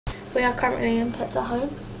We are currently in Pets at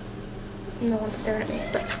Home. No one's staring at me,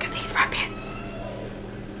 but look at these rabbits.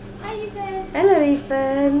 Hi, Ethan. Hello,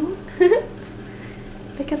 Ethan.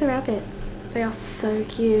 Look at the rabbits. They are so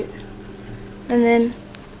cute. And then,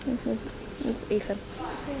 it's Ethan.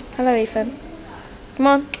 Hello, Ethan. Come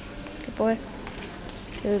on. Good boy.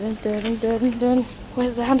 Dun.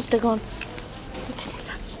 Where's the hamster gone? Look at this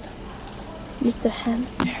hamster. Mr.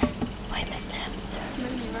 Hamster. Why, Mr. Hamster?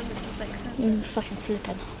 He's fucking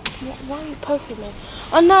slipping. Why are you poking me?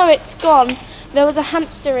 Oh no, it's gone. There was a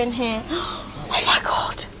hamster in here. Oh my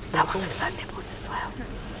god. That one looks like Nibbles as well.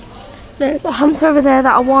 There's a hamster over there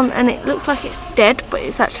that I want, and it looks like it's dead, but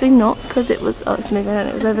it's actually not, because it was, oh, it's moving, and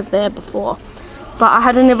it was over there before. But I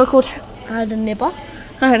had a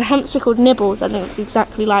hamster called Nibbles, and it looked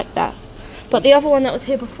exactly like that. But the other one that was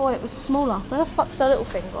here before, it was smaller. Where the fuck's that little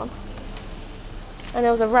thing gone? And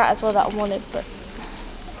there was a rat as well that I wanted, but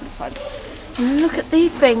couldn't find it. And look at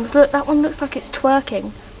these things. Look, that one looks like it's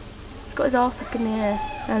twerking. It's got his arse up in the air,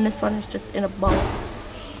 and this one is just in a bowl.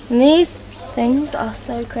 And these things are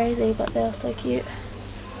so crazy, but they are so cute.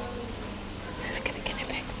 Look at the guinea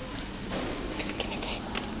pigs. Look at the guinea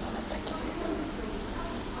pigs. Oh, that's so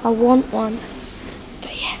cute. I want one.